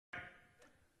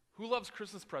Who loves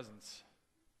Christmas presents?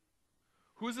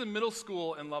 Who's in middle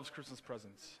school and loves Christmas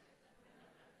presents?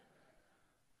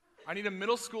 I need a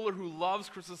middle schooler who loves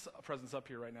Christmas presents up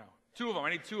here right now. 2 of them. I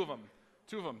need 2 of them.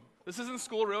 2 of them. This isn't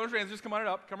school. Raise your hands. Just come right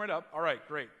up. Come right up. All right.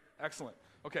 Great. Excellent.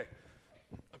 Okay.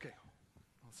 Okay.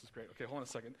 This is great. Okay. Hold on a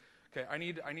second. Okay. I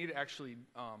need to actually.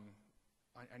 I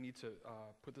need to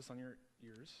put this on your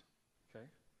ears. Okay.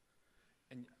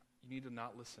 And you need to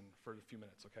not listen for a few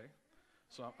minutes. Okay.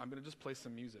 So I'm going to just play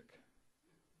some music.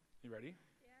 You ready?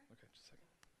 Yeah. Okay. Just a second.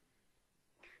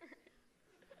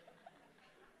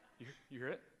 You hear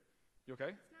it? You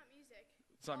okay? It's not music.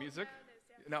 It's not music? No, it is,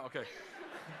 yeah. No, okay.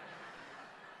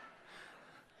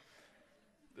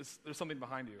 There's something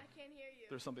behind you. I can't hear you.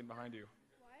 There's something behind you.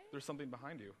 What? There's something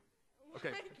behind you.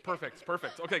 Okay, What?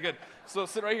 perfect. Okay, good. So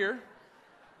sit right here.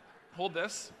 Hold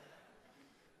this.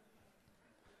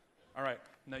 All right,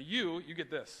 now you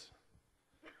get this.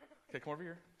 Okay, come over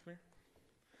here. Come here.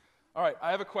 All right,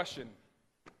 I have a question.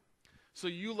 So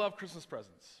you love Christmas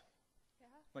presents. Yeah.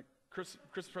 Like,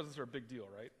 Christmas presents are a big deal,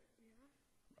 right?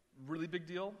 Yeah. Really big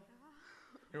deal?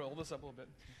 Yeah. Here, hold this up a little bit.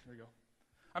 There you go.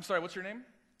 I'm sorry, what's your name?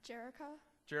 Jerica.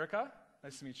 Jerica?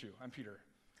 Nice to meet you. I'm Peter.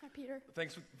 Hi, Peter.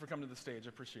 Thanks for coming to the stage. I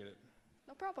appreciate it.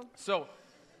 No problem. So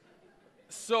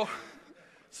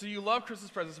you love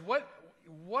Christmas presents. What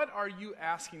are you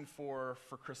asking for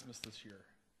Christmas this year?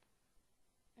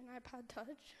 An iPod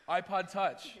Touch. iPod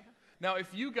Touch. Yeah. Now,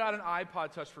 if you got an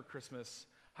iPod Touch for Christmas,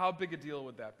 how big a deal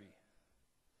would that be?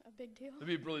 A big deal. It'd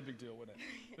be a really big deal, wouldn't it?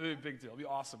 It'd be a big deal. It'd be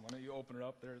awesome, wouldn't it? You open it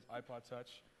up, there's iPod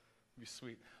Touch. It'd be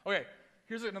sweet. Okay,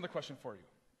 here's another question for you.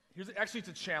 It's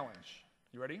a challenge.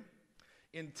 You ready?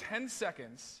 In 10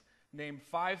 seconds, name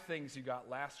 5 things you got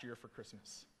last year for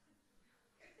Christmas.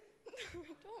 I don't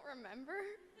remember.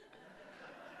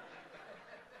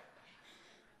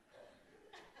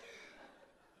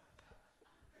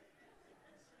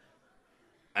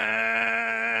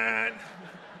 And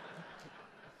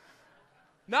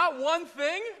not one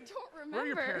thing? I don't remember. Where are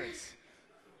your parents?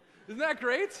 Isn't that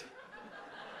great?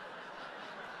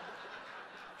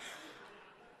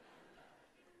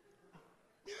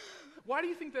 Why do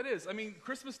you think that is? I mean,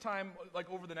 Christmas time,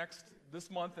 like over this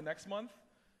month and next month,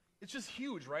 it's just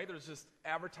huge, right? There's just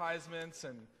advertisements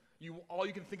and all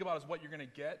you can think about is what you're going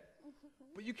to get.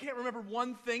 But you can't remember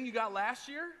one thing you got last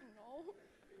year? No.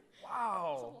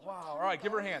 Wow. All right,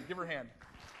 give her a hand. You can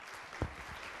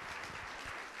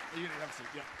have a seat,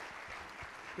 yeah.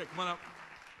 Okay, come on up.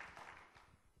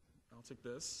 I'll take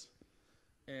this.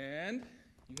 And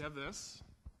you have this,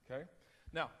 okay?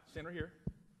 Now, stand right here.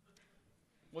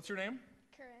 What's your name?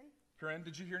 Corinne. Corinne,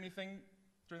 did you hear anything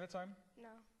during that time? No.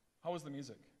 How was the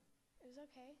music? It was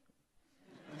okay.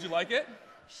 Did you like it?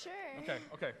 Sure.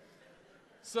 Okay.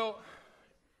 So,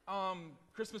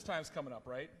 Christmas time's coming up,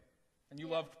 right? And you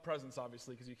loved presents,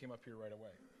 obviously, because you came up here right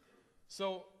away.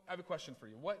 So, I have a question for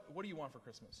you. What do you want for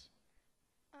Christmas?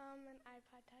 An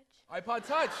iPod Touch. iPod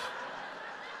Touch.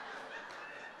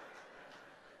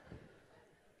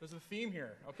 There's a theme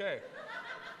here. Okay.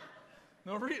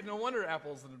 No wonder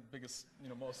Apple's the biggest,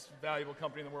 most valuable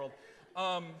company in the world.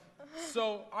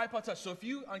 So iPod Touch. So if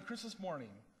you, on Christmas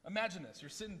morning, imagine this. You're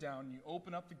sitting down, you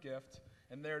open up the gift,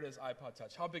 and there it is, iPod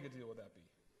Touch. How big a deal would that be?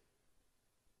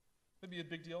 That'd be a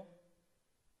big deal?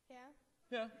 Yeah.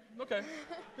 Yeah, okay.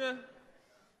 Yeah.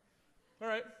 All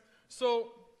right.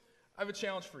 So I have a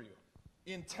challenge for you.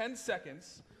 In 10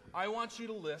 seconds, I want you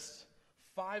to list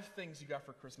 5 things you got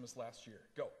for Christmas last year.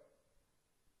 Go.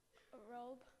 A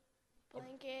robe,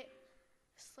 blanket,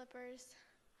 slippers,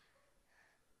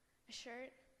 a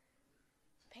shirt,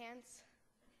 pants.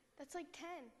 That's like 10.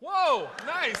 Whoa,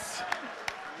 nice.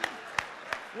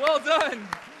 Well done.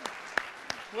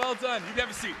 Well done. You can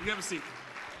have a seat.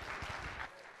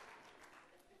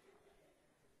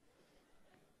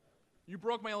 You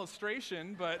broke my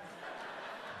illustration, but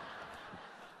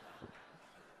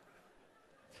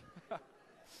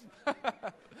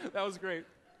that was great.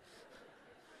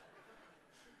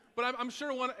 But I'm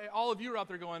sure all of you are out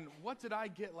there going, what did I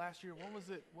get last year? What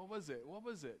was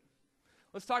it?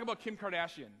 Let's talk about Kim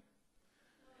Kardashian.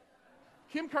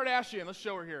 Kim Kardashian, let's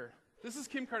show her here. This is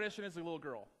Kim Kardashian as a little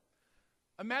girl.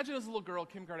 Imagine as a little girl,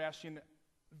 Kim Kardashian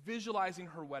visualizing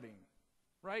her wedding,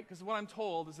 right? Because what I'm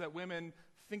told is that women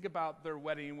think about their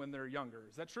wedding when they're younger.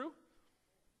 Is that true?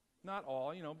 Not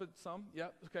all, but some.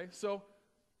 Yeah, okay. So,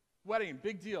 wedding,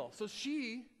 big deal. So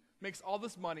she makes all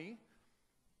this money,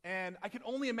 and I can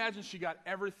only imagine she got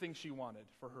everything she wanted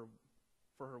for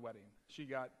her wedding. She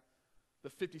got the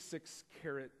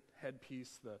 56-carat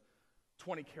headpiece, the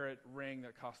 20-carat ring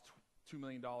that cost $2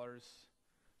 million.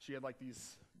 She had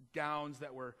these gowns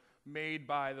that were made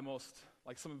by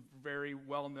some very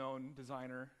well-known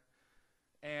designer.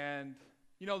 And,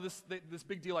 you know, this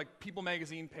big deal, like People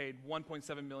magazine paid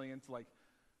 $1.7 million to like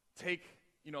take,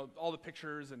 you know, all the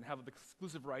pictures and have the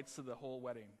exclusive rights to the whole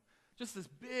wedding. Just this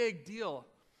big deal.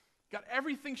 Got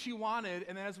everything she wanted,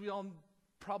 and then as we all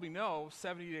probably know,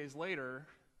 70 days later,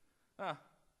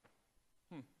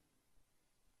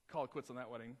 call it quits on that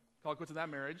wedding. Call it quits on that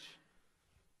marriage.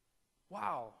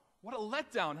 Wow, what a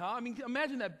letdown, huh? I mean,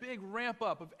 imagine that big ramp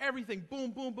up of everything.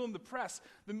 Boom, boom, boom, the press,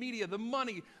 the media, the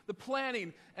money, the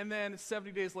planning, and then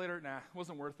 70 days later,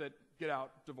 wasn't worth it. Get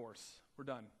out, divorce. We're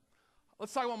done.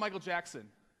 Let's talk about Michael Jackson.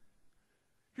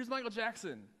 Here's Michael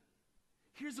Jackson.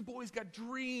 Here's a boy, he's got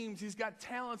dreams, he's got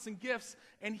talents and gifts,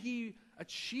 and he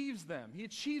achieves them. He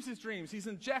achieves his dreams. He's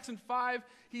in Jackson 5,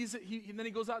 and then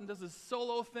he goes out and does his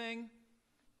solo thing.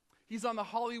 He's on the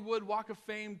Hollywood Walk of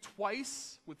Fame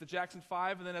twice with the Jackson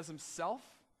 5 and then as himself.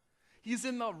 He's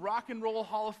in the Rock and Roll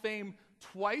Hall of Fame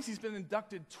twice. He's been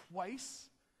inducted twice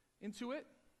into it.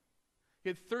 He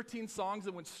had 13 songs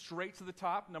that went straight to the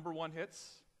top, #1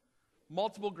 hits.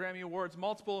 Multiple Grammy Awards,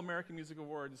 multiple American Music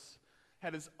Awards.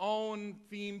 Had his own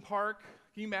theme park.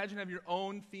 Can you imagine having your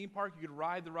own theme park? You could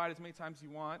ride the ride as many times as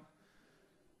you want.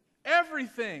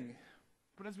 Everything.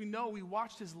 But as we know, we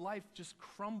watched his life just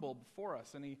crumble before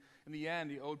us. And in the end,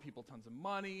 he owed people tons of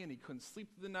money, and he couldn't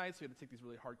sleep through the night, so he had to take these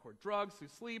really hardcore drugs to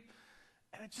sleep.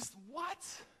 And it just,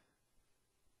 what?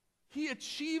 He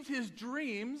achieved his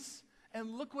dreams,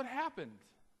 and look what happened.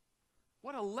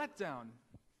 What a letdown.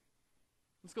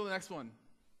 Let's go to the next one.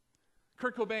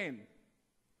 Kurt Cobain.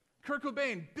 Kurt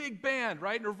Cobain, big band,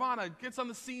 right? Nirvana gets on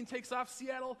the scene, takes off.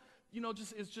 Seattle, you know,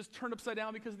 is just turned upside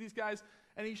down because of these guys.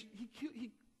 And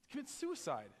he commits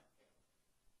suicide.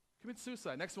 Commits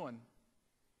suicide. Next one.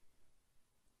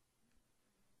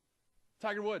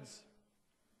 Tiger Woods.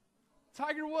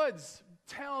 Tiger Woods,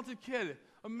 talented kid,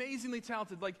 amazingly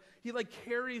talented. Like he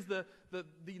carries the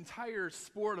entire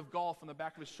sport of golf on the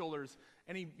back of his shoulders.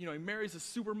 And he marries a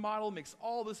supermodel, makes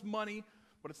all this money,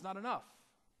 but it's not enough.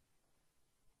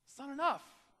 It's not enough.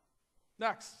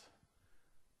 Next.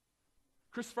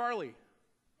 Chris Farley.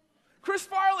 Chris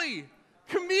Farley,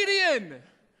 comedian.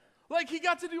 Like, he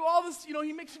got to do all this,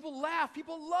 he makes people laugh.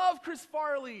 People love Chris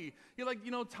Farley.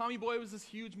 Tommy Boy was this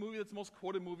huge movie that's the most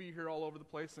quoted movie you hear all over the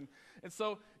place. And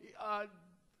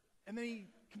then he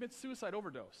commits suicide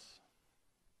overdose.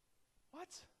 What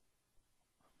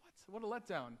a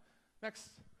letdown. Next.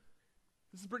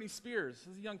 This is Britney Spears. This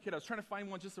is a young kid. I was trying to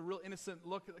find one, just a real innocent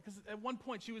look. Because at one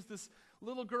point, she was this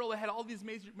little girl that had all these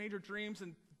major dreams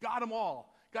and got them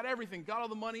all. Got everything. Got all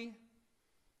the money.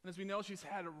 And as we know, she's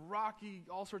had a rocky,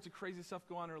 all sorts of crazy stuff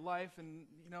go on in her life. And,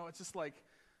 it's just like,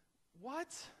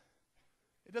 what?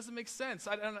 It doesn't make sense.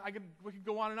 We could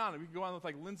go on and on. We could go on with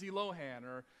like Lindsay Lohan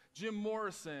or Jim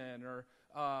Morrison or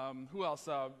who else?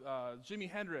 Jimi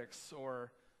Hendrix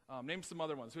or name some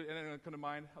other ones. Anyone come to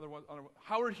mind?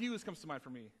 Howard Hughes comes to mind for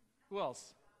me. Who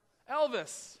else?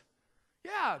 Elvis.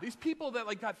 Yeah, these people that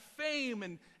got fame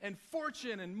and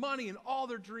fortune and money and all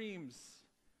their dreams.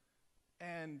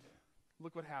 And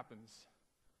look what happens.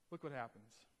 Look what happens.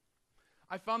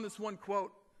 I found this one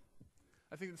quote.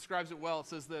 I think it describes it well. It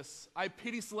says this: I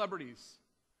pity celebrities.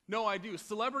 No, I do.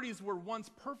 Celebrities were once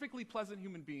perfectly pleasant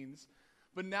human beings,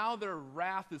 but now their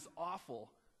wrath is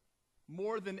awful.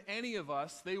 More than any of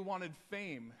us, they wanted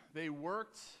fame. They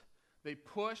worked, they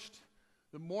pushed.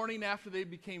 The morning after they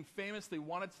became famous, they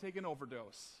wanted to take an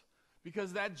overdose.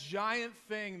 Because that giant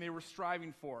thing they were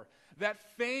striving for, that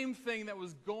fame thing that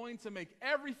was going to make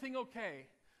everything okay,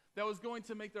 that was going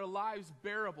to make their lives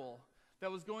bearable, that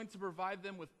was going to provide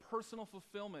them with personal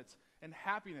fulfillment and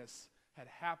happiness, had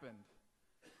happened.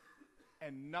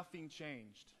 And nothing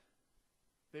changed.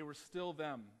 They were still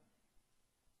them.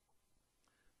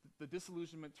 The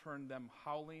disillusionment turned them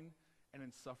howling and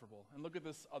insufferable. And look at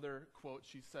this other quote.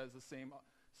 She says, the same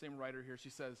writer here, she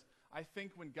says, I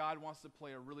think when God wants to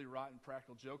play a really rotten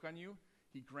practical joke on you,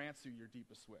 he grants you your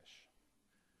deepest wish.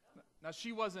 Now,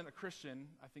 she wasn't a Christian.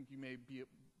 I think you may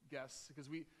guess, because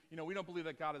we don't believe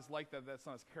that God is like that. That's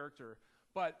not his character.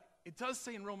 But it does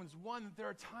say in Romans 1 that there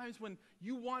are times when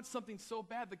you want something so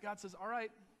bad that God says, all right,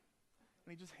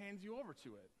 and he just hands you over to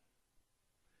it.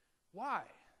 Why?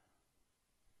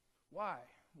 Why?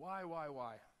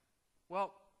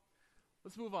 Well,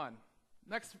 let's move on.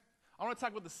 Next, I want to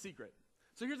talk about the secret.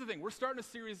 So here's the thing. We're starting a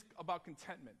series about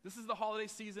contentment. This is the holiday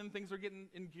season. Things are getting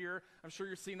in gear. I'm sure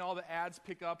you're seeing all the ads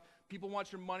pick up. People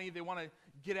want your money. They want to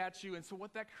get at you. And so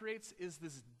what that creates is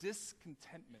this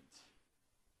discontentment.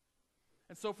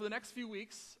 And so for the next few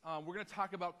weeks, we're going to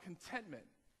talk about contentment.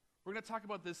 We're going to talk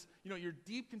about this, your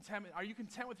deep contentment. Are you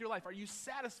content with your life? Are you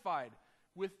satisfied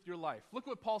with your life? Look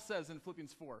what Paul says in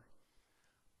Philippians 4.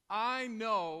 I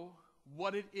know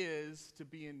what it is to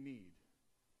be in need.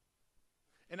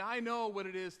 And I know what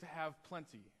it is to have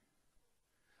plenty.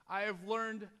 I have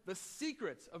learned the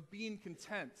secrets of being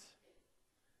content.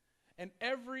 And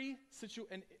I learned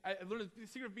the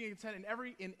secret of being content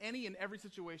in any and every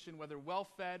situation, whether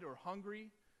well-fed or hungry,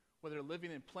 whether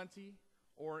living in plenty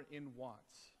or in want.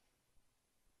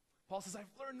 Paul says, I've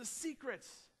learned the secrets.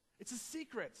 It's a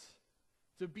secret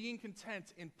to being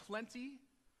content in plenty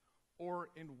or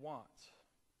in want.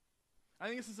 I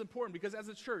think this is important because as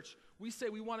a church, we say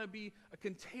we want to be a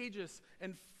contagious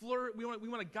and we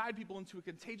want to guide people into a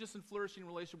contagious and flourishing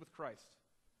relationship with Christ.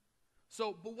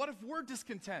 So, but what if we're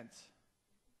discontent?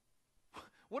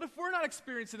 What if we're not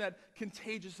experiencing that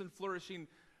contagious and flourishing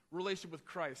relationship with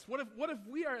Christ? What if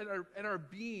we are at our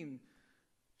being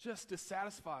just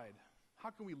dissatisfied? How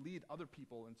can we lead other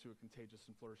people into a contagious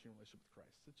and flourishing relationship with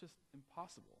Christ? It's just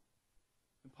impossible.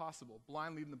 Impossible.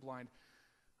 Blind leading the blind.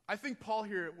 I think Paul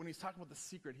here, when he's talking about the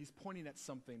secret, he's pointing at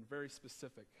something very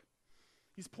specific.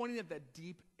 He's pointing at that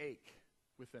deep ache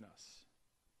within us.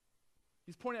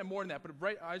 He's pointing at more than that, but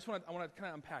I want to kind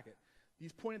of unpack it.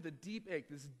 He's pointing at the deep ache,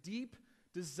 this deep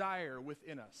desire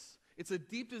within us. It's a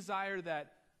deep desire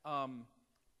that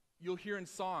you'll hear in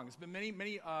songs, but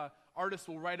many artists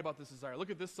will write about this desire. Look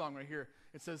at this song right here.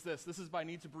 It says this. This is by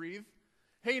Need to Breathe.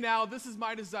 Hey now, this is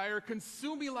my desire.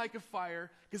 Consume me like a fire,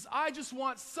 because I just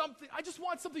want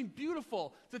something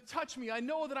beautiful to touch me. I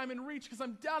know that I'm in reach because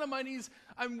I'm down on my knees.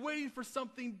 I'm waiting for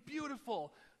something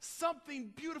beautiful.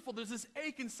 Something beautiful. There's this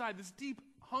ache inside, this deep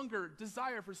hunger,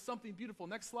 desire for something beautiful.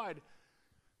 Next slide.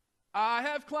 I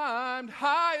have climbed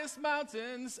highest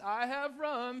mountains. I have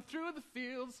run through the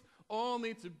fields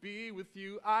only to be with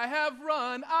you. I have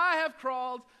run, I have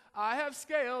crawled, I have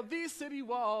scaled these city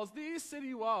walls,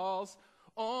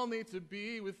 only to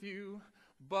be with you.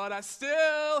 But I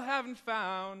still haven't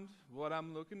found what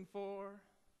I'm looking for.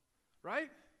 Right?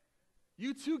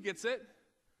 You too gets it.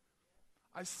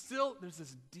 There's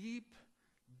this deep,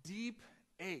 deep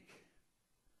ache,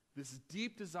 this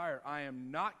deep desire. I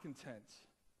am not content.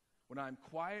 When I'm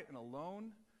quiet and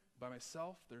alone by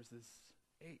myself, there's this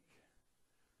ache.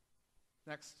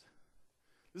 Next.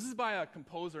 This is by a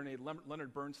composer named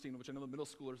Leonard Bernstein, which I know the middle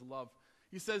schoolers love.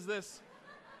 He says this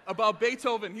about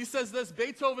Beethoven. He says this: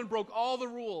 Beethoven broke all the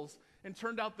rules and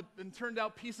turned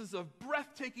out pieces of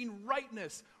breathtaking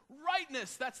rightness.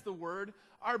 Rightness, that's the word.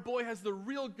 Our boy has the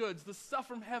real goods, the stuff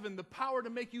from heaven, the power to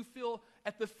make you feel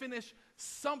at the finish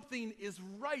something is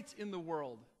right in the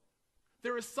world.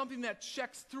 There is something that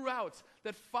checks throughout,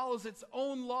 that follows its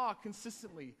own law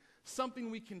consistently, something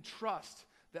we can trust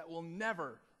that will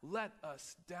never let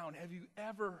us down. Have you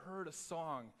ever heard a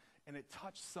song and it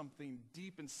touched something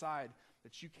deep inside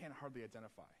that you can't hardly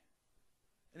identify?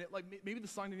 And maybe the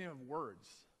song didn't even have words,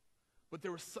 but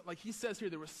there was, like he says here,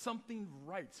 there was something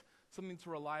right, something to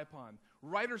rely upon.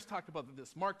 Writers talk about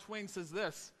this. Mark Twain says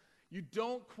this: you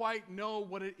don't quite know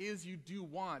what it is you do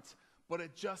want, but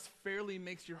it just fairly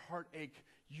makes your heart ache.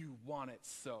 You want it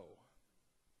so.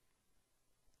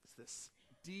 It's this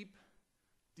deep,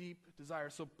 deep desire.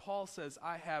 So Paul says,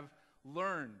 I have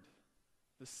learned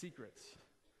the secret.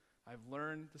 I've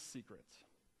learned the secret.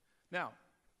 Now,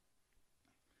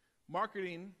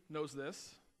 marketing knows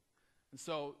this, and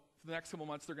so for the next couple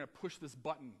months, they're going to push this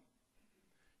button.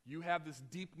 You have this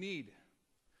deep need.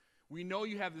 We know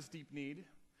you have this deep need,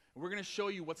 and we're going to show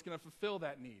you what's going to fulfill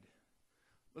that need.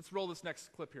 Let's roll this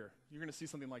next clip here. You're going to see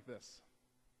something like this.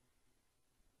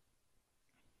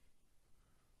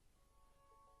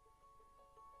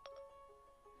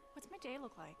 What's my day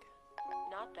look like?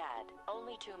 Not bad.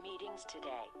 Only 2 meetings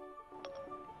today.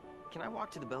 Can I walk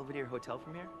to the Belvedere Hotel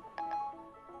from here?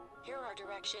 Here are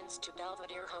directions to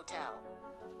Belvedere Hotel.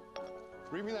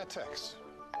 Read me that text.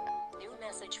 New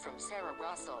message from Sarah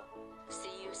Russell.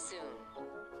 See you soon.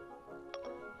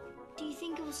 Do you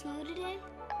think it will snow today?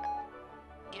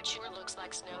 It sure looks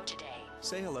like snow today.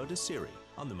 Say hello to Siri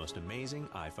on the most amazing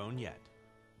iPhone yet.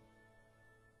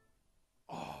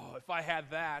 Oh, if I had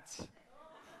that.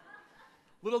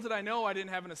 Little did I know I didn't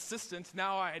have an assistant.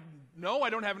 Now I know I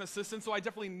don't have an assistant, so I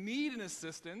definitely need an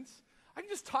assistant. I can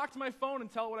just talk to my phone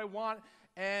and tell it what I want,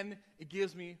 and it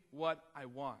gives me what I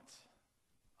want.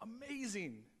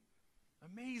 Amazing.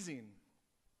 Amazing.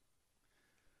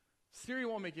 Siri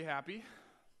won't make you happy,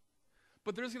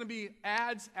 but there's going to be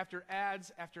ads after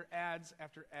ads after ads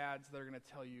after ads that are going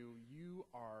to tell you, you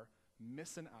are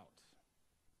missing out.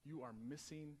 You are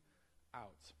missing out.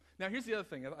 Now, here's the other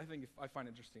thing I find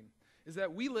interesting, is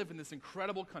that we live in this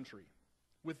incredible country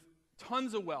with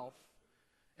tons of wealth,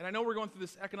 and I know we're going through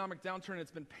this economic downturn and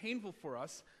it's been painful for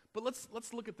us, but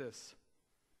let's look at this.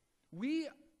 We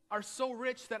are so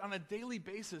rich that on a daily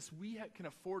basis, we can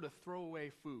afford to throw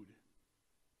away food.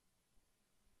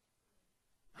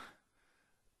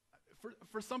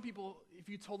 For some people, if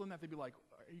you told them that, they'd be like,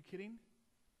 are you kidding?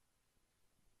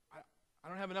 I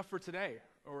don't have enough for today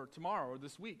or tomorrow or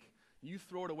this week. You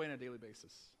throw it away on a daily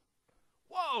basis.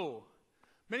 Whoa!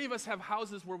 Many of us have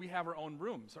houses where we have our own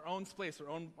rooms, our own space,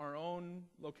 our own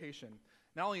location.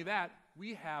 Not only that,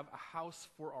 we have a house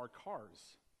for our cars.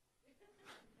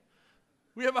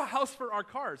 We have a house for our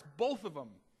cars, both of them.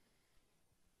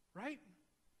 Right?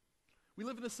 We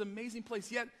live in this amazing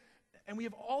place, and we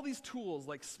have all these tools,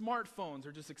 like smartphones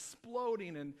are just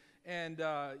exploding, and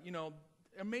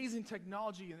amazing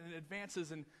technology and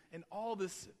advances, and all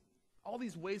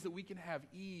these ways that we can have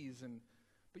ease,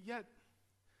 but yet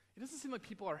it doesn't seem like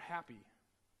people are happy.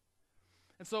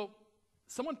 And so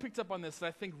someone picked up on this that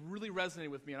I think really resonated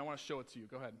with me, and I want to show it to you.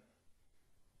 Go ahead.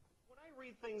 When I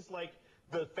read things like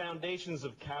the foundations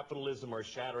of capitalism are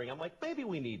shattering, I'm like, maybe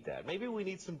we need that. Maybe we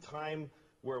need some time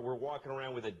where we're walking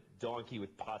around with a donkey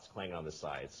with pots clanging on the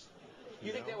sides.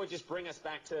 You think that would just bring us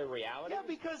back to reality? Yeah,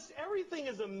 because everything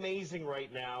is amazing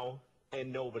right now,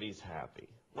 and nobody's happy.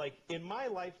 Like, in my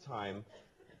lifetime,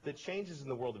 the changes in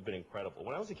the world have been incredible.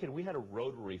 When I was a kid, we had a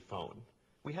rotary phone.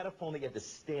 We had a phone that you had to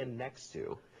stand next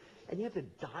to, and you had to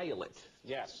dial it.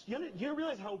 Yes. You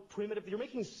realize how primitive? You're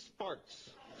making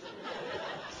sparks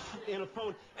in a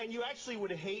phone, and you actually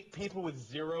would hate people with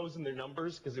zeros in their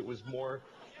numbers because it was more...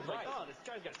 It's like, oh, this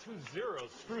guy's got 2 zeros.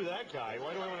 Screw that guy.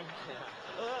 Why do I want to...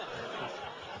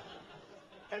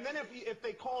 And then if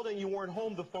they called and you weren't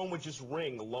home, the phone would just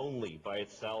ring lonely by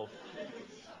itself.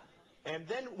 And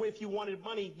then if you wanted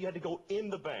money, you had to go in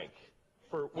the bank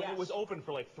when it was open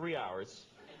for like 3 hours.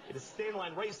 You had to stay in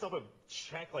line, write yourself a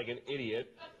check like an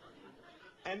idiot.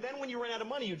 And then when you ran out of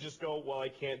money, you just go, well, I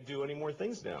can't do any more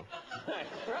things now. Right.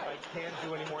 I can't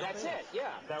do any more things. That's it,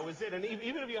 yeah. That was it. And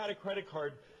even if you had a credit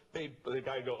card, the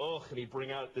guy would go, ugh, and he'd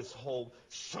bring out this whole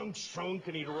chunk,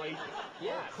 and he'd write,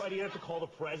 he'd have to call the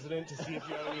president to see if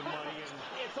you have any money. And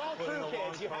it's all true,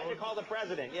 kids. You had to call the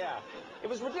president, yeah. It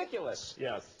was ridiculous.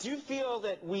 Yes. Do you feel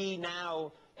that we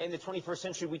now, in the 21st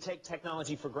century, we take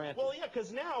technology for granted? Well, yeah,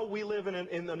 because now we live in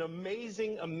an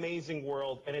amazing, amazing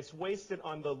world, and it's wasted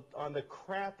on the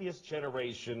crappiest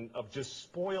generation of just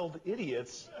spoiled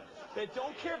idiots that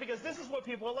don't care, because this is what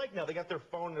people are like now. They got their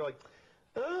phone, and they're like,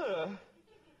 ugh.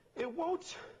 It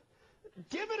won't.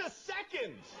 Give it a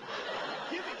second.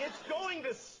 It's going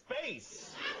to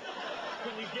space.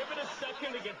 Can you give it a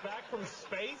second to get back from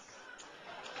space?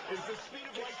 Is the speed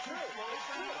of light too slow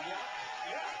for you?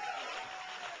 Yeah.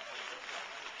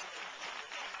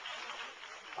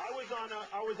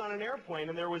 I was on an airplane,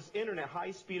 and there was internet,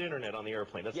 high-speed internet on the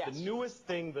airplane. That's the newest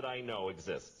thing that I know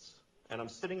exists. And I'm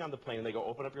sitting on the plane, and they go,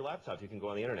 open up your laptop. You can go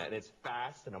on the internet. And it's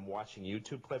fast, and I'm watching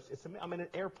YouTube clips. I'm in an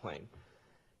airplane.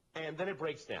 And then it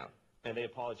breaks down, and they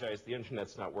apologize. The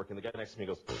internet's not working. The guy next to me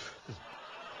goes,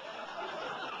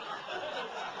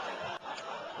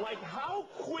 like how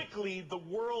quickly the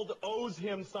world owes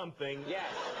him something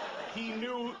he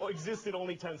knew existed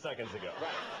only 10 seconds ago. Right.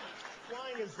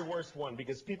 Flying is the worst one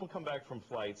because people come back from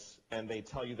flights, and they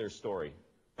tell you their story.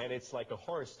 And it's like a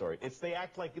horror story. They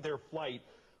act like their flight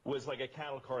was like a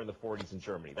cattle car in the 40s in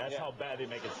Germany. That's how bad they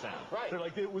make it sound. Right. They're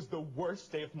like, it was the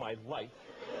worst day of my life.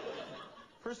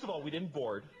 First of all, we didn't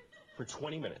board for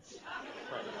 20 minutes.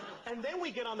 Right. And then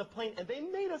we get on the plane, and they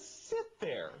made us sit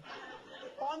there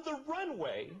on the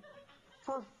runway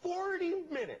for 40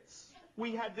 minutes.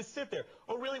 We had to sit there.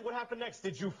 Oh, really? What happened next?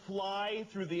 Did you fly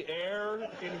through the air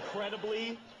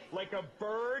incredibly like a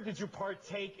bird? Did you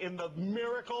partake in the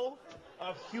miracle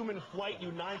of human flight,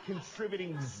 you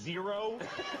non-contributing zero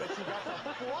that you got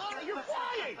to fly? You're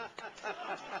flying!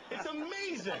 It's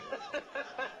amazing.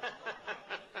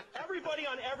 Everybody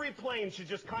on every plane should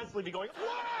just constantly be going,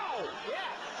 wow! Yes!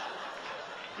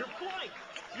 You're flying.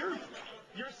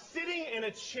 You're sitting in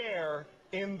a chair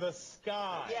in the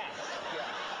sky. Yes.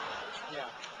 Yeah.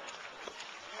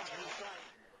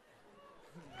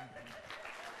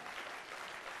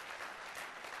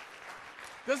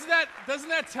 Doesn't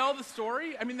that tell the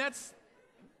story? I mean,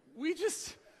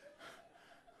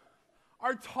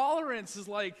 our tolerance is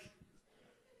like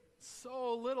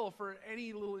so little for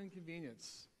any little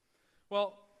inconvenience.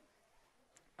 Well,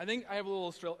 I think I have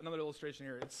another illustration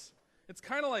here. It's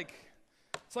kind of like,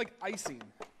 it's like icing.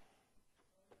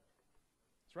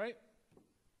 That's right.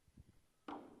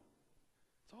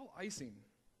 It's all icing.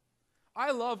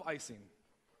 I love icing.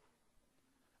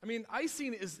 I mean,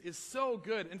 icing is so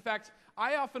good. In fact,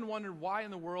 I often wondered why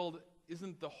in the world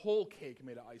isn't the whole cake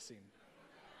made of icing?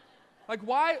 Like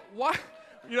why,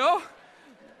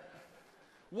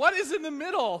 what is in the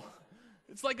middle?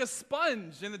 It's like a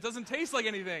sponge, and it doesn't taste like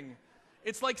anything.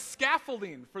 It's like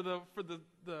scaffolding for the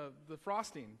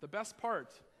frosting, the best part.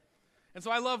 And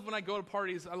so I love when I go to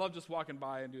parties, I love just walking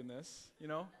by and doing this, you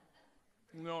know?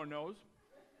 No one knows.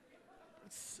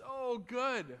 It's so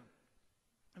good.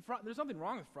 And there's nothing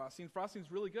wrong with frosting.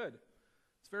 Frosting's really good.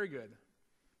 It's very good.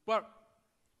 But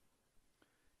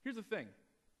here's the thing.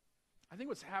 I think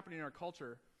what's happening in our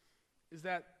culture is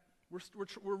that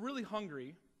we're really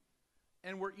hungry,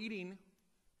 and we're eating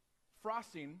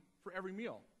frosting for every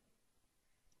meal.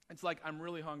 It's like, I'm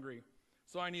really hungry,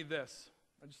 so I need this.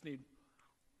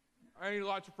 I need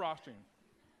lots of frosting.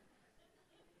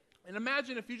 And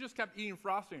imagine if you just kept eating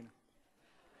frosting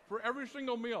for every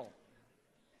single meal.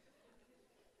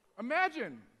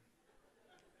 Imagine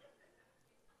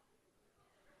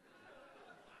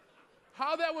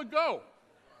how that would go.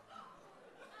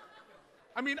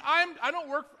 I mean, I'm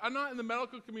not in the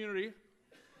medical community.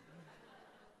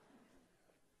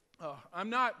 I'm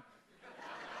not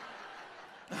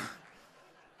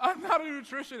a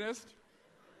nutritionist.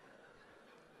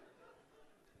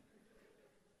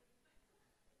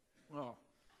 Oh.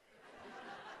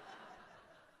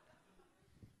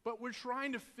 But we're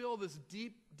trying to fill this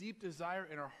deep, deep desire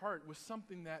in our heart with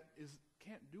something that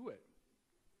can't do it.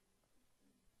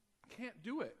 Can't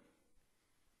do it.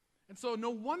 And so no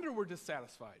wonder we're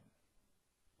dissatisfied.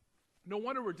 No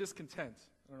wonder we're discontent.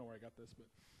 I don't know where I got this, but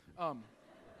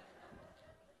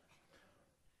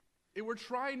we're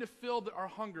trying to fill our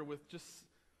hunger with just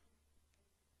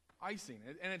icing.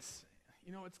 And it's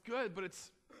good, but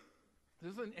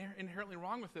there's nothing inherently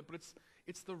wrong with it, but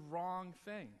it's the wrong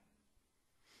thing.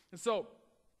 And so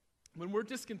when we're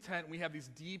discontent, we have these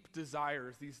deep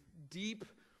desires, these deep,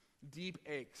 deep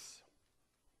aches.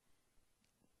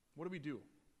 What do we do?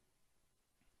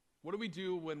 What do we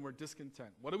do when we're discontent?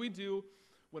 What do we do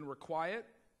when we're quiet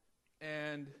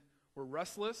and we're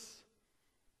restless?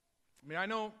 I mean, I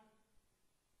know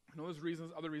there's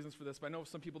other reasons for this, but I know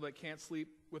some people that can't sleep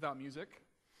without music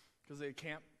because they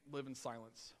can't live in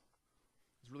silence.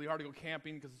 It's really hard to go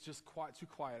camping because it's just too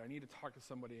quiet. I need to talk to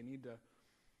somebody.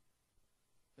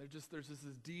 There's just this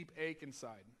deep ache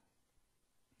inside,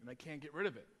 and I can't get rid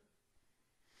of it.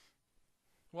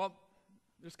 Well,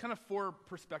 there's kind of 4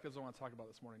 perspectives I want to talk about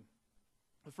this morning.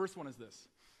 The first one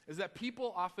is that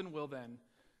people often will then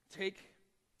take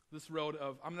this road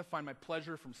of, I'm going to find my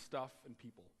pleasure from stuff and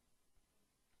people.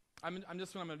 I'm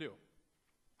just what I'm going to do.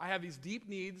 I have these deep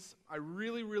needs. I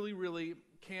really, really, really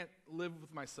can't live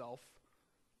with myself.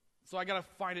 So I got to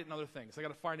find it in other things. I got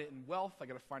to find it in wealth. I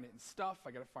got to find it in stuff.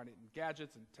 I got to find it in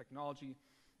gadgets and technology,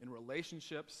 in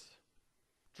relationships,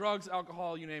 drugs,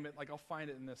 alcohol, you name it. Like, I'll find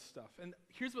it in this stuff. And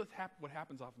here's what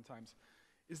happens oftentimes,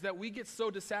 is that we get so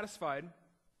dissatisfied,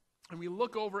 and we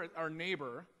look over at our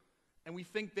neighbor, and we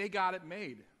think they got it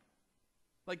made.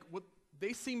 Like,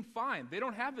 they seem fine. They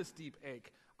don't have this deep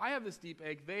ache. I have this deep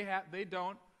ache. They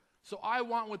don't. So I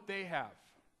want what they have.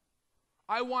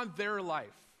 I want their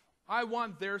life. I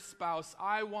want their spouse.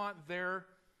 I want their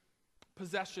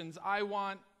possessions. I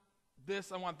want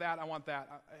this. I want that. I want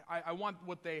that. I want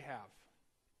what they have.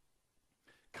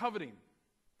 Coveting.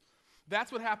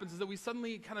 That's what happens, is that we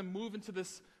suddenly kind of move into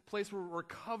this place where we're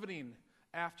coveting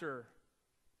after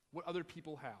what other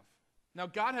people have. Now,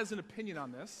 God has an opinion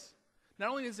on this. Not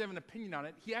only does he have an opinion on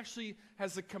it, he actually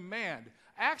has a command.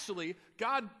 Actually,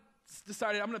 God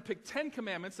decided, I'm going to pick 10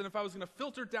 commandments, and if I was going to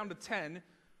filter it down to 10,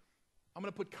 I'm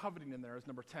going to put coveting in there as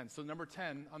number 10. So number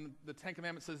 10 on the 10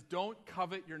 commandments says, don't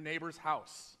covet your neighbor's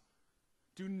house.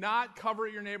 Do not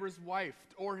covet your neighbor's wife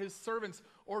or his servants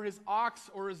or his ox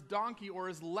or his donkey or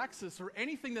his Lexus or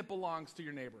anything that belongs to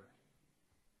your neighbor.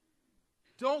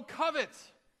 Don't covet.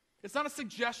 It's not a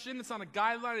suggestion. It's not a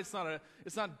guideline.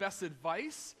 It's not best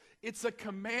advice. It's a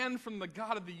command from the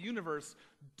God of the universe.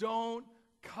 Don't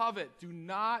covet. Do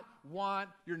not want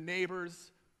your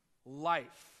neighbor's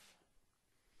life.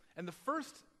 And the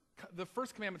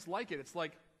first commandment's like it. It's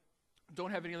like,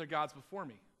 don't have any other gods before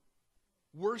me.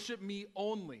 Worship me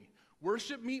only.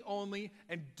 Worship me only,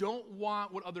 and don't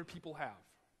want what other people have.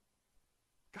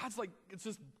 God's like, it's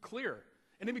just clear.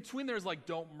 And in between there's like,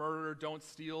 don't murder, don't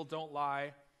steal, don't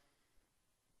lie.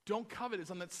 Don't covet is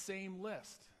on that same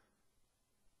list.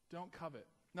 Don't covet.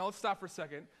 Now let's stop for a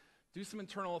second. Do some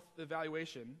internal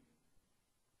evaluation.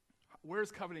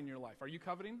 Where's coveting in your life? Are you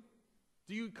coveting?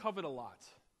 Do you covet a lot?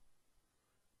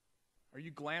 Are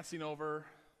you glancing over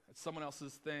at someone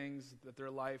else's things, at their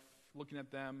life, looking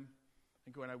at them,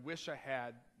 and going, I wish I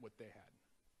had what they had.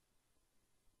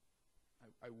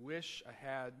 I wish I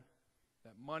had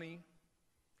that money,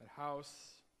 that house.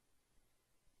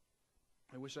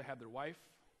 I wish I had their wife.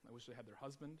 I wish I had their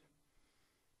husband.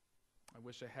 I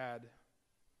wish I had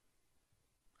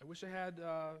I wish I had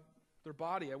their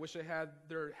body. I wish I had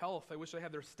their health. I wish I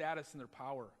had their status and their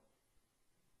power.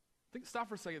 Stop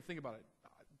for a second and think about it.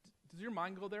 Does your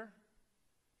mind go there?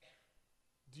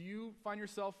 Do you find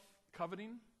yourself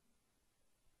coveting?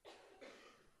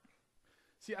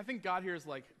 See, I think God here is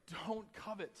like, don't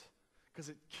covet because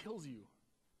it kills you.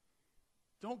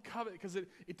 Don't covet because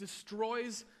it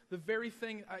destroys the very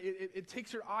thing. It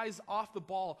takes your eyes off the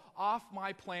ball, off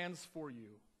my plans for you.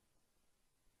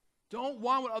 Don't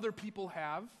want what other people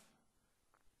have.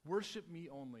 Worship me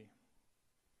only.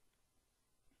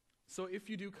 So if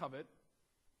you do covet,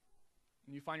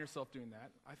 and you find yourself doing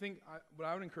that, I think what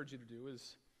I would encourage you to do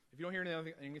is, if you don't hear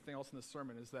anything else in this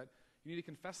sermon, is that you need to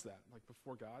confess that, like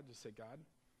before God. Just say, God,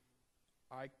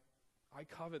 I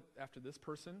covet after this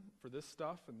person for this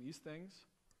stuff and these things,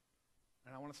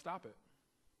 and I want to stop it.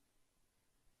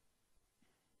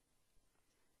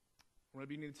 Or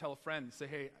maybe you need to tell a friend, say,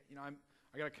 hey,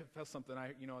 I got to confess something.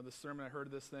 This sermon, I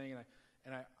heard this thing,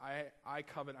 and I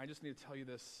covet. I just need to tell you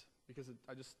this because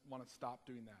I just want to stop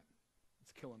doing that.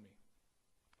 It's killing me.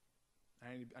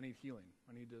 I need healing.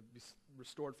 I need to be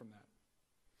restored from that.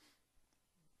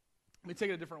 Let me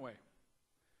take it a different way.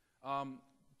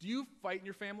 Do you fight in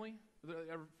your family?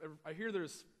 I hear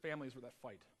there's families that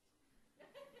fight.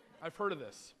 I've heard of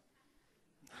this.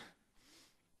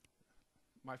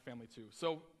 My family too.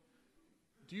 So,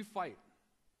 do you fight?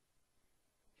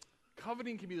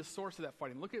 Coveting can be the source of that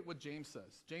fighting. Look at what James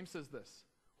says. James says this: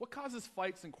 what causes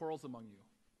fights and quarrels among you?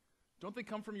 Don't they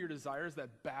come from your desires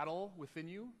that battle within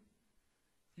you?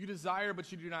 You desire,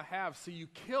 but you do not have, so you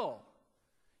kill.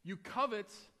 You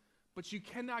covet, but you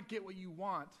cannot get what you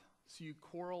want, so you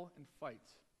quarrel and fight.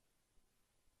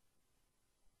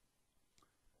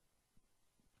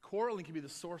 Quarreling can be the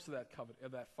source of that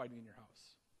fighting in your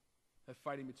house, that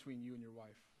fighting between you and your wife.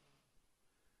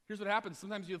 Here's what happens.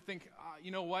 Sometimes you'll think,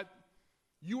 you know what?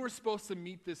 You were supposed to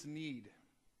meet this need,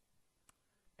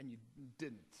 and you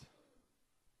didn't.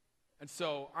 And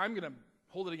so I'm going to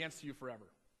hold it against you forever.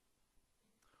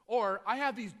 Or I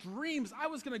have these dreams. I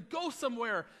was going to go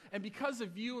somewhere, and because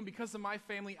of you and because of my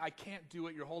family, I can't do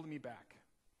it. You're holding me back.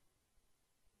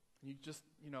 And you just,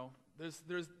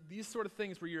 there's these sort of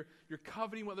things where you're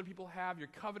coveting what other people have. You're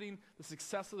coveting the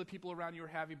success of the people around you are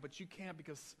having, but you can't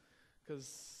because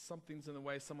something's in the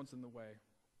way, someone's in the way.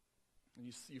 And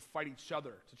you fight each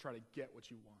other to try to get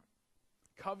what you want.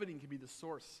 Coveting can be the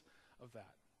source of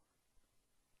that.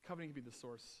 Coveting can be the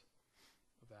source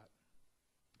of that.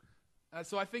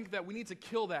 So I think that we need to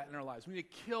kill that in our lives. We need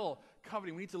to kill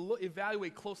coveting. We need to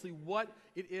evaluate closely what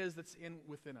it is that's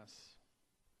within us.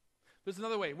 There's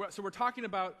another way. So we're talking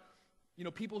about,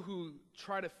 people who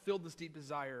try to fill this deep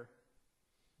desire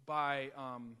by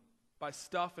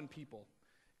stuff and people.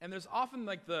 And there's often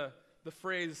like the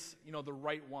phrase, the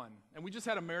right one. And we just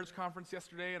had a marriage conference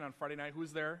yesterday and on Friday night. Who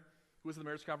was there? Who was at the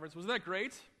marriage conference? Wasn't that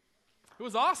great? It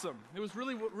was awesome. It was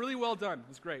really, really well done. It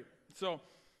was great.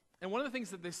 And one of the things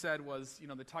that they said was,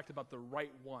 they talked about the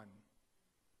right one.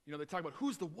 They talk about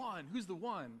who's the one.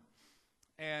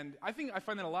 And I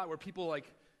find that a lot where people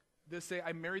they say,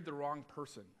 I married the wrong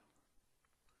person.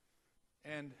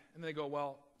 And they go,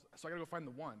 well, so I got to go find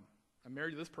the one. I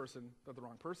married this person, but the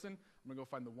wrong person. I'm going to go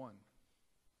find the one.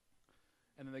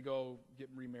 And then they go get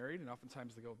remarried, and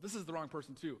oftentimes they go, this is the wrong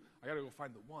person too. I got to go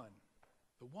find the one.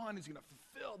 The one who's going to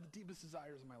fulfill the deepest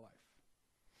desires of my life.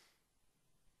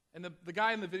 And the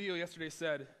guy in the video yesterday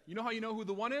said, you know how you know who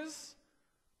the one is?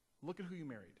 Look at who you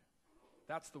married.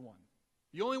 That's the one.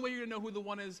 The only way you're going to know who the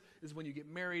one is when you get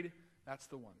married. That's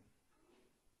the one.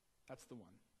 That's the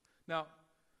one. Now,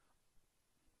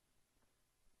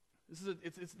 this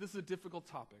is a difficult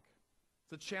topic.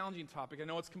 It's a challenging topic. I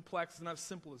know it's complex. It's not as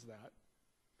simple as that.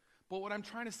 But what I'm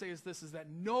trying to say is this, is that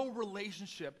no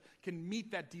relationship can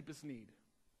meet that deepest need.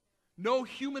 No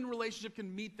human relationship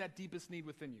can meet that deepest need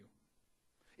within you.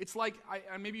 It's like,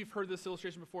 maybe you've heard this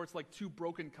illustration before, it's like two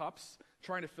broken cups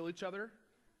trying to fill each other,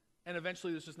 and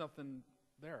eventually there's just nothing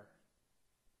there.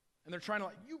 And they're trying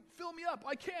to you fill me up,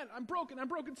 I can't, I'm broken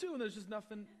too, and there's just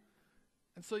nothing.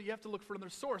 And so you have to look for another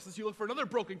source, as you look for another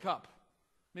broken cup,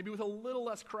 maybe with a little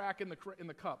less crack in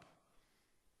the cup.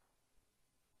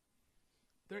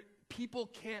 People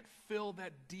can't fill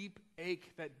that deep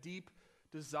ache, that deep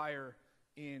desire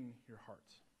in your heart.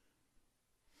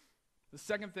 The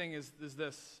second thing is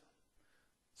this.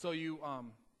 So you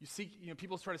seek,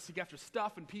 people try to seek after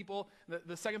stuff and people.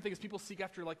 The second thing is people seek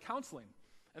after counseling.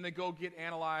 And they go get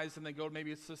analyzed, and they go,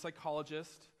 maybe it's a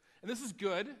psychologist. And this is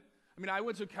good. I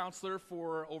went to a counselor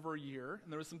for over a year,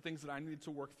 and there were some things that I needed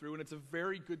to work through, and it's a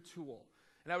very good tool.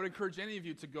 And I would encourage any of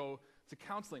you to go to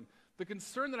counseling. The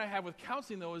concern that I have with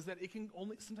counseling, though, is that it can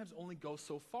sometimes only go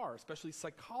so far, especially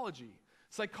psychology.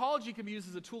 Psychology can be used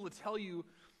as a tool to tell you,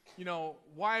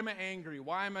 why am I angry?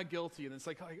 Why am I guilty? And then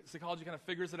psychology kind of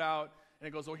figures it out, and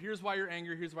it goes, oh, here's why you're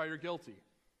angry, here's why you're guilty.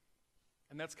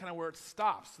 And that's kind of where it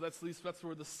stops. So that's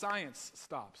where the science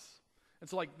stops. And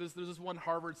so there's this one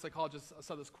Harvard psychologist, I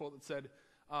saw this quote that said,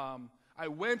 I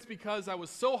went because I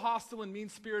was so hostile and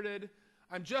mean-spirited.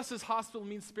 I'm just as hostile and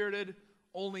mean-spirited,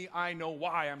 only I know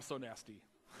why I'm so nasty.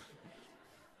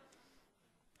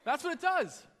 That's what it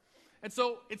does. And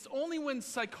so it's only when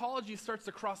psychology starts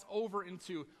to cross over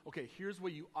into, okay, here's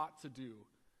what you ought to do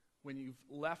when you've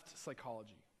left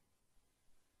psychology.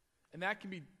 And that can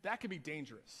be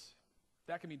dangerous.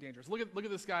 That can be dangerous. Look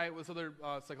at this guy. This other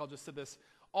psychologist said this.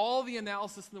 All the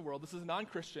analysis in the world, this is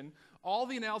non-Christian, all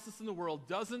the analysis in the world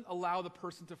doesn't allow the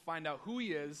person to find out who he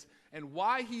is and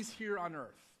why he's here on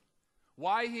earth,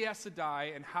 why he has to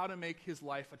die, and how to make his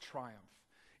life a triumph.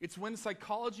 It's when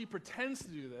psychology pretends to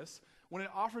do this, when it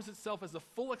offers itself as a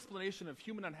full explanation of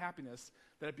human unhappiness,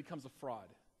 that it becomes a fraud.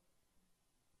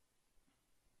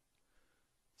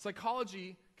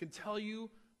 Psychology can tell you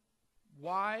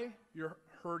why you're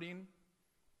hurting,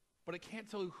 but it can't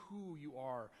tell you who you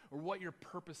are or what your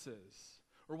purpose is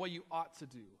or what you ought to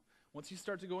do. Once you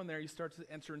start to go in there, you start to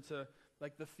enter into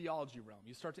the theology realm.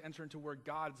 You start to enter into where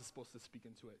God is supposed to speak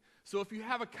into it. So if you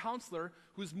have a counselor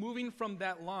who's moving from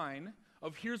that line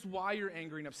of here's why you're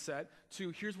angry and upset to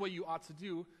here's what you ought to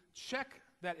do, check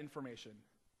that information.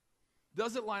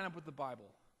 Does it line up with the Bible?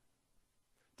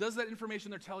 Does that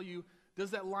information they're telling you,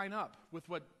 does that line up with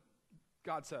what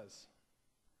God says?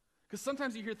 Because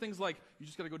sometimes you hear things like, you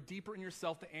just got to go deeper in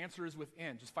yourself, the answer is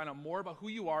within. Just find out more about who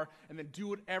you are, and then do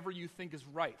whatever you think is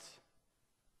right.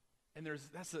 And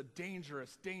that's a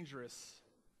dangerous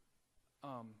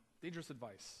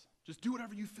advice. Just do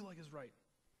whatever you feel like is right.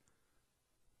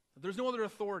 There's no other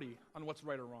authority on what's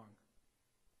right or wrong.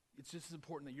 It's just as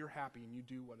important that you're happy and you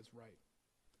do what is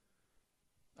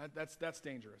right. That's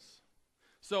dangerous.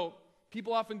 So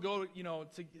people often go,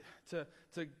 to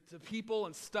people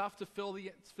and stuff to fill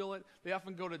it. They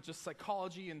often go to just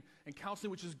psychology and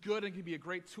counseling, which is good and can be a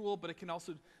great tool, but it can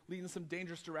also lead in some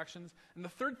dangerous directions. And the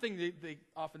third thing they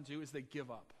often do is they give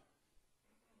up.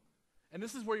 And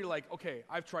this is where you're like, okay,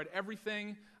 I've tried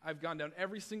everything. I've gone down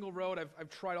every single road. I've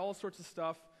tried all sorts of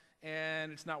stuff,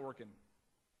 and it's not working.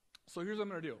 So here's what I'm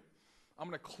going to do. I'm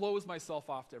going to close myself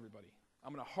off to everybody.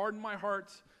 I'm going to harden my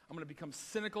heart. I'm going to become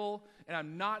cynical, and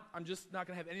I'm just not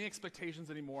going to have any expectations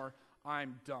anymore.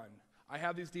 I'm done. I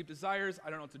have these deep desires. I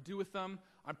don't know what to do with them.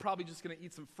 I'm probably just going to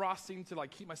eat some frosting to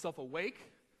keep myself awake.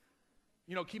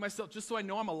 Keep myself just so I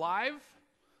know I'm alive.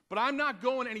 But I'm not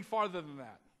going any farther than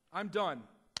that. I'm done.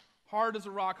 Hard as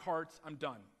a rock heart, I'm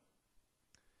done.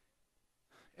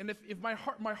 And if my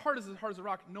heart is as hard as a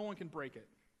rock, no one can break it.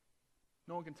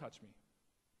 No one can touch me.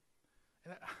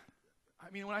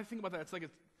 And when I think about that,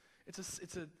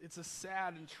 it's a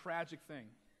sad and tragic thing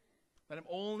that I'm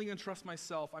only going to trust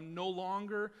myself. I'm no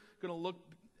longer going to look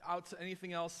out to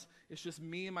anything else. It's just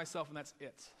me and myself, and that's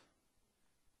it.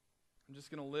 I'm just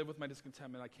going to live with my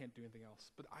discontentment. I can't do anything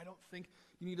else. But I don't think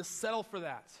you need to settle for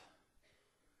that.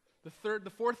 The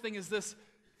fourth thing is this,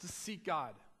 to seek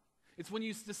God. It's when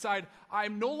you decide,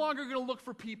 I'm no longer going to look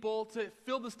for people to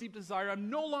fill this deep desire.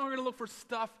 I'm no longer going to look for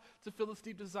stuff to fill this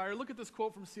deep desire. Look at this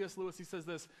quote from C.S. Lewis. He says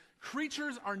this,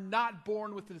 creatures are not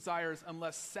born with desires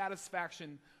unless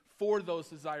satisfaction for those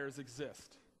desires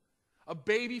exist. A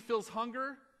baby feels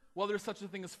hunger, well, there's such a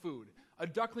thing as food. A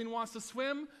duckling wants to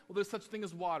swim, well, there's such a thing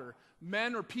as water.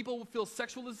 Men or people will feel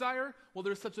sexual desire, well,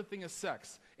 there's such a thing as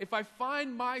sex. If I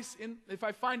find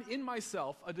in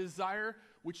myself a desire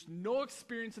which no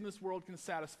experience in this world can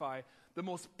satisfy, the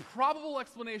most probable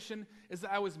explanation is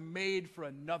that I was made for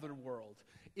another world.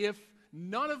 If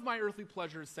none of my earthly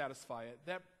pleasures satisfy it,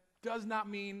 that does not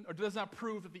mean or does not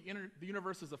prove that the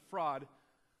universe is a fraud.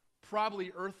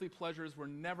 Probably earthly pleasures were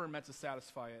never meant to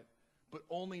satisfy it, but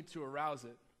only to arouse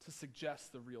it, to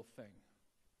suggest the real thing.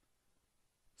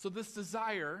 So this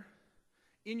desire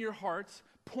in your heart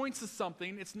points to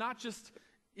something. It's not just,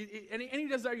 any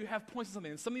desire you have points to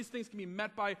something. And some of these things can be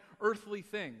met by earthly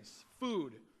things,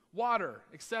 food, water,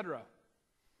 etc.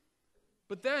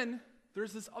 But then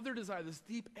there's this other desire, this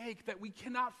deep ache that we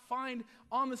cannot find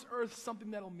on this earth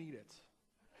something that'll meet it.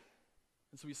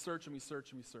 And so we search and we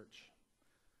search and we search.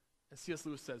 And C.S.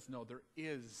 Lewis says, no, there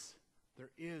is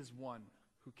one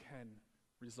who can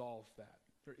resolve that.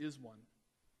 There is one.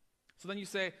 So then you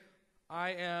say,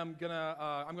 I'm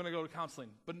gonna go to counseling.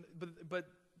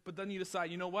 But then you decide,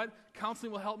 you know what?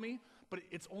 Counseling will help me, but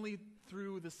it's only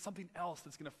through this something else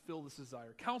that's gonna fill this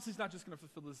desire. Counseling's not just gonna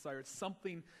fulfill the desire, it's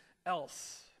something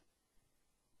else.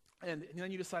 And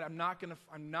then you decide, I'm not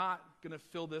gonna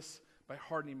fill this by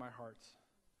hardening my heart.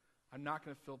 I'm not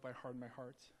gonna fill it by hardening my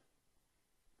heart.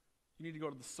 You need to go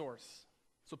to the source.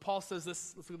 So Paul says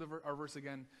this, let's look at our verse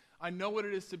again. I know what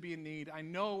it is to be in need. I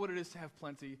know what it is to have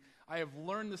plenty. I have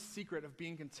learned the secret of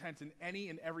being content in any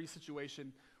and every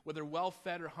situation, whether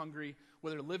well-fed or hungry,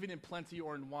 whether living in plenty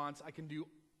or in want. I can do,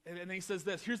 and then he says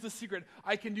this, here's the secret.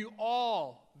 I can do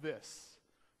all this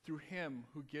through him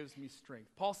who gives me strength.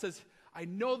 Paul says, I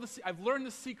know I've learned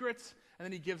the secrets, and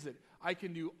then he gives it. I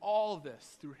can do all of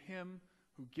this through him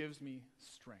who gives me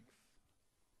strength.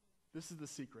 This is the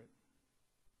secret.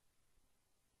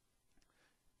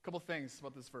 A couple things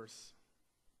about this verse.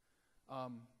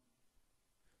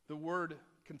 The word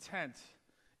content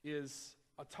is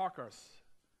autarkos,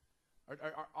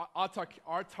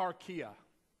 autarkia.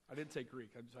 I didn't take Greek.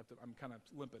 I'm kind of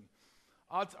limping.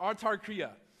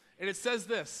 Autarkia. And it says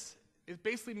this. It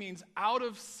basically means out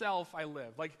of self I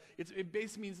live. Like it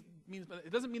basically means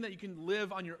it doesn't mean that you can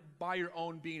live by your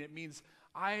own being. It means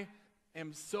I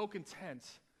am so content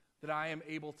that I am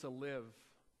able to live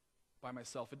by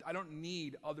myself. I don't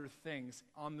need other things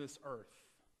on this earth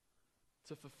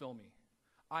to fulfill me.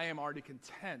 I am already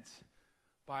content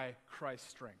by Christ's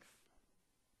strength.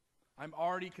 I'm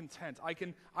already content. I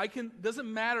can,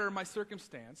 doesn't matter my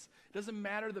circumstance. It doesn't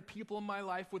matter the people in my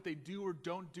life, what they do or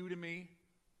don't do to me.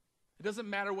 It doesn't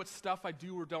matter what stuff I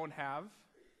do or don't have.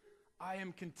 I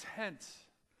am content.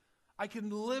 I can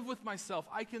live with myself.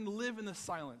 I can live in the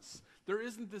silence. There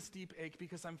isn't this deep ache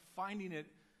because I'm finding it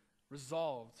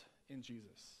resolved in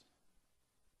Jesus.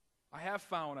 I have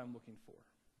found what I'm looking for.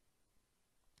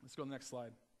 Let's go to the next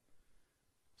slide.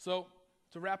 So,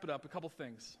 to wrap it up, a couple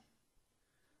things.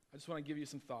 I just want to give you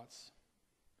some thoughts.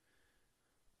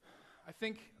 I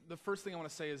think the first thing I want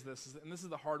to say is this, and this is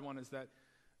the hard one, is that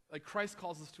like Christ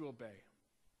calls us to obey.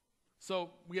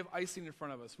 So we have icing in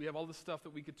front of us. We have all this stuff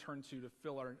that we could turn to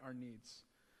fill our needs.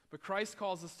 But Christ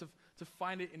calls us to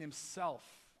find it in himself.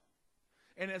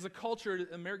 And as a culture,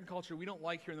 American culture, we don't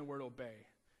like hearing the word obey.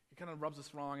 It kind of rubs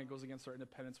us wrong. It goes against our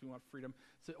independence. We want freedom.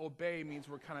 So obey means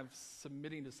we're kind of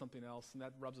submitting to something else, and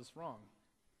that rubs us wrong.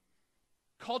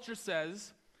 Culture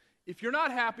says, if you're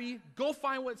not happy, go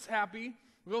find what's happy.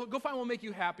 Go find what will make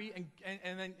you happy,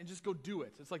 and then just go do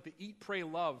it. It's like the eat, pray,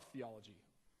 love theology.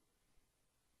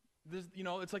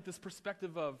 It's like this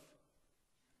perspective of,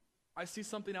 I see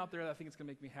something out there that I think it's going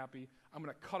to make me happy. I'm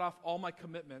going to cut off all my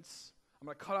commitments. I'm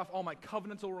going to cut off all my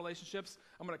covenantal relationships.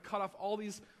 I'm going to cut off all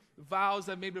these vows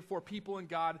I've made before people and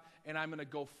God, and I'm going to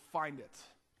go find it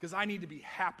because I need to be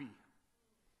happy.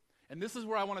 And this is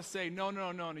where I want to say, no,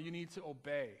 you need to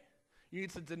obey. You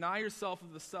need to deny yourself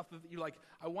of the stuff that you're like,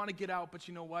 I want to get out, but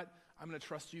you know what? I'm going to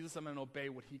trust Jesus. I'm going to obey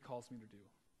what he calls me to do.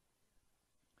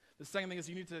 The second thing is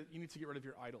you need to get rid of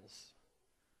your idols.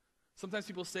 Sometimes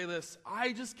people say this,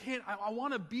 I just can't, I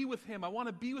want to be with him. I want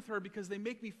to be with her because they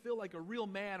make me feel like a real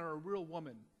man or a real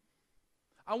woman.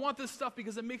 I want this stuff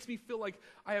because it makes me feel like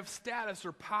I have status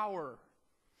or power.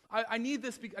 I need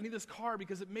this car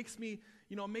because it makes me,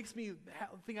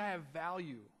 think I have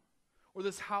value. Or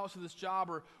this house or this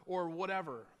job or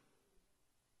whatever.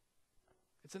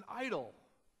 It's an idol.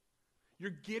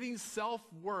 You're getting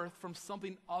self-worth from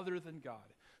something other than God.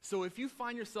 So if you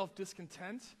find yourself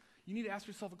discontent, you need to ask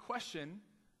yourself a question.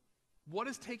 What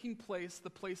is taking the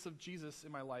place of Jesus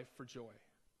in my life for joy?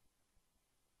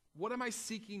 What am I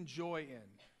seeking joy in?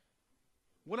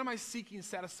 What am I seeking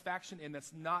satisfaction in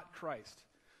that's not Christ?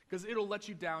 Because it'll let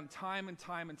you down time and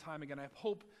time and time again. I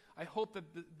hope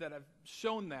that I've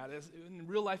shown that as in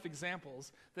real life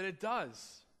examples that it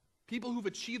does. People who've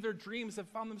achieved their dreams have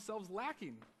found themselves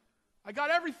lacking. I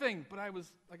got everything, but I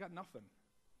got nothing.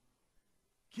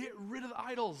 Get rid of the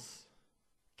idols.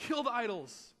 Kill the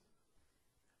idols.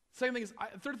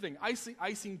 Third thing,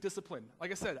 icing discipline.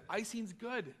 Like I said, icing's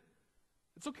good.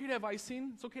 It's okay to have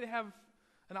icing. It's okay to have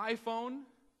an iPhone.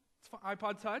 It's fine.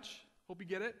 iPod Touch. Hope you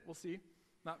get it. We'll see.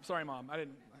 Sorry, Mom. I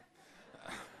didn't.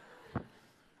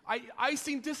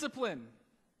 Icing discipline.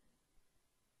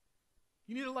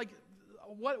 You need to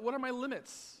what are my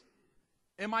limits?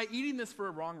 Am I eating this for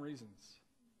wrong reasons?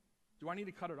 Do I need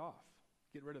to cut it off?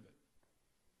 Get rid of it.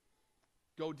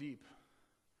 Go deep.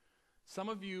 Some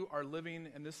of you are living,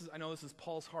 and I know this is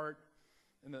Paul's heart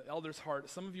and the elder's heart.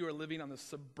 Some of you are living on the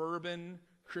suburban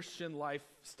Christian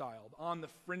lifestyle, on the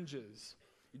fringes.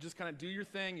 You just kind of do your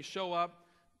thing, you show up,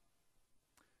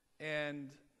 and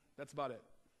that's about it.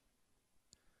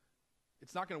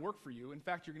 It's not going to work for you. In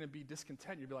fact, you're going to be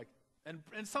discontent. You'll be like, and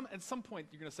at some point,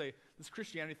 you're going to say, this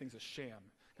Christianity thing's a sham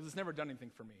because it's never done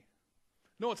anything for me.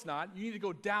 No, it's not. You need to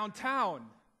go downtown.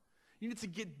 You need to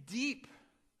get deep.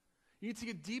 You need to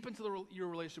get deep into your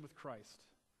relationship with Christ.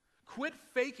 Quit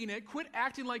faking it. Quit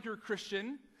acting like you're a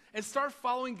Christian and start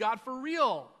following God for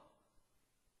real.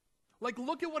 Like,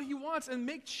 look at what he wants and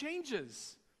make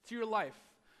changes to your life.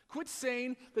 Quit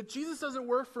saying that Jesus doesn't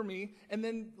work for me and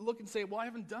then look and say, well, I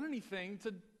haven't done anything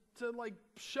to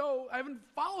show, I haven't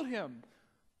followed him.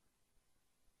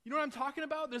 You know what I'm talking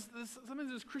about? Sometimes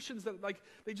there's Christians that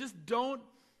they just don't,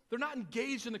 they're not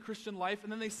engaged in the Christian life,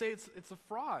 and then they say it's a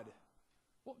fraud.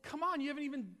 Well, come on, you haven't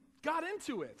even got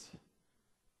into it.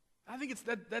 I think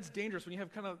that's dangerous when you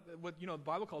have kind of what the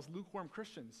Bible calls lukewarm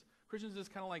Christians. Christians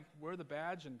just kind of like wear the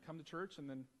badge and come to church,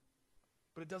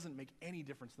 but it doesn't make any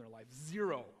difference in their life.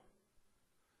 Zero.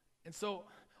 And so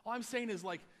all I'm saying is,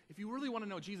 if you really want to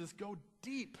know Jesus, go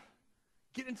deep.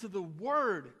 Get into the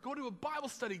Word. Go to a Bible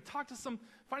study.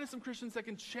 Find some Christians that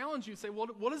can challenge you and say, well,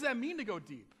 what does that mean to go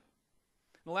deep?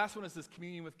 And the last one is this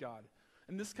communion with God.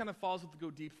 And this kind of falls with the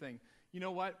go deep thing. You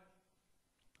know what?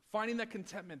 Finding that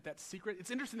contentment, that secret.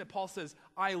 It's interesting that Paul says,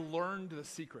 I learned the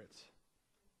secret.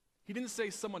 He didn't say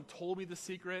someone told me the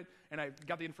secret and I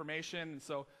got the information, and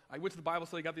so I went to the Bible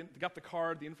study, got the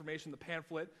card, the information, the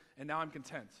pamphlet, and now I'm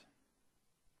content.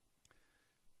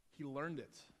 He learned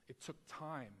it. It took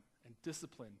time and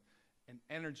discipline and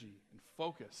energy and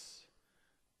focus.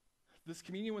 This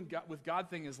communion with God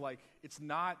thing is it's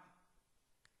not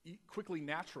quickly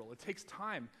natural. It takes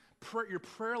time. Your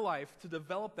prayer life, to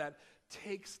develop that,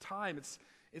 takes time.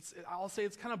 I'll say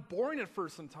it's kind of boring at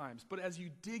first sometimes, but as you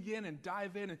dig in and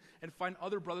dive in and find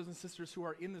other brothers and sisters who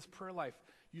are in this prayer life,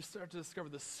 you start to discover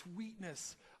the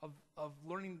sweetness of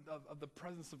learning of the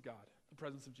presence of God, the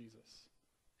presence of Jesus.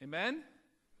 Amen?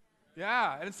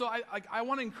 Yeah, and so I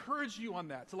want to encourage you on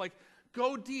that, to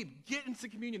go deep, get into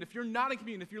communion. If you're not in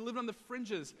communion, if you're living on the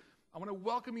fringes, I want to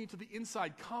welcome you to the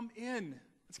inside. Come in.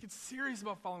 Let's get serious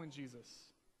about following Jesus.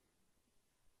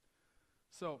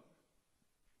 So,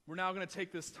 we're now going to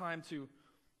take this time to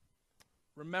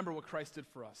remember what Christ did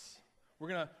for us. We're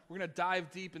going to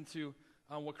dive deep into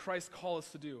what Christ called us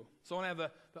to do. So I want to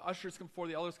have the ushers come forward,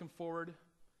 the elders come forward,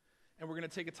 and we're going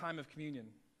to take a time of communion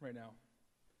right now.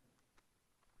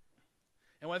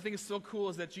 And what I think is so cool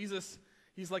is that Jesus,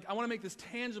 he's like, I want to make this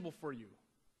tangible for you.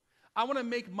 I want to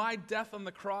make my death on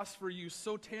the cross for you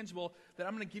so tangible that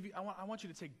I'm going to give you, I want you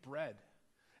to take bread,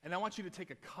 and I want you to take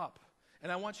a cup,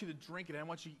 and I want you to drink it, and I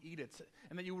want you to eat it,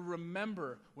 and that you will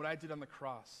remember what I did on the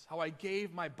cross, how I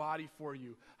gave my body for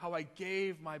you, how I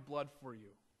gave my blood for you,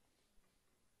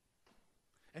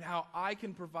 and how I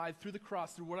can provide through the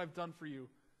cross, through what I've done for you,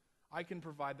 I can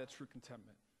provide that true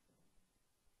contentment.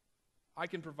 I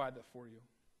can provide that for you.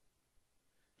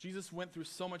 Jesus went through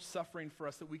so much suffering for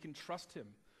us that we can trust him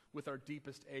with our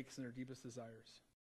deepest aches and our deepest desires.